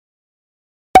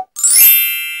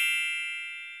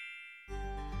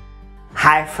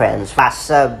Hi friends, what's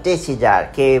up? This is our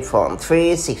iPhone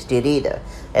 360 reader.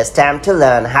 It's time to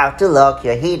learn how to lock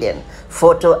your hidden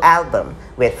photo album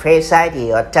with Face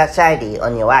ID or Touch ID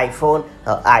on your iPhone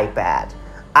or iPad.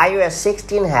 iOS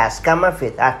 16 has come up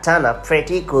with a ton of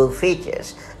pretty cool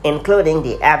features, including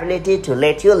the ability to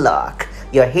let you lock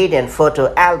your hidden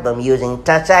photo album using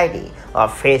Touch ID or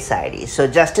Face ID. So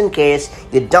just in case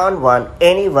you don't want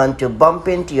anyone to bump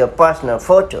into your personal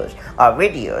photos or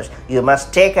videos, you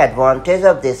must take advantage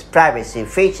of this privacy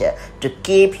feature to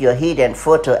keep your hidden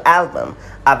photo album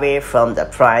away from the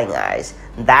prying eyes.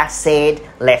 That said,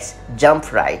 let's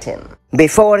jump right in.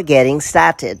 Before getting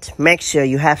started, make sure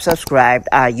you have subscribed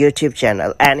our YouTube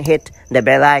channel and hit the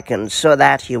bell icon so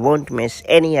that you won't miss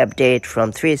any update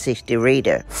from 360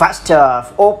 Reader. First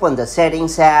off, open the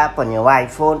Settings app on your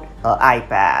iPhone or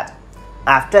iPad.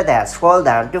 After that, scroll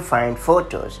down to find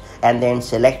Photos and then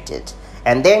select it.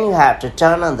 And then you have to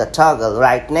turn on the toggle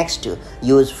right next to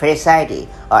Use Face ID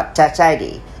or Touch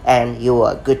ID and you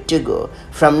are good to go.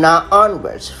 From now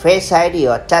onwards, Face ID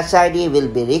or Touch ID will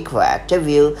be required to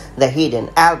view the hidden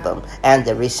album and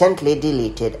the recently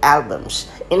deleted albums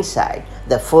inside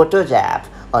the Photos app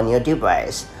on your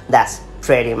device. That's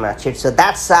pretty much it. So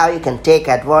that's how you can take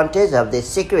advantage of this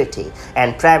security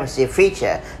and privacy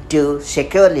feature to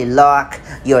securely lock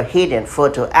your hidden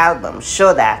photo albums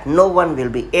so that no one will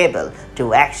be able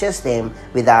to access them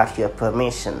without your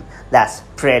permission. That's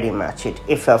pretty much it.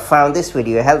 If you found this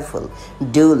video helpful,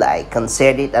 do like and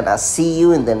share it, and I'll see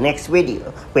you in the next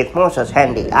video with more such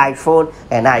handy iPhone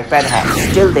and iPad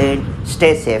hacks. Till then,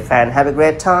 stay safe and have a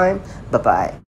great time. Bye bye.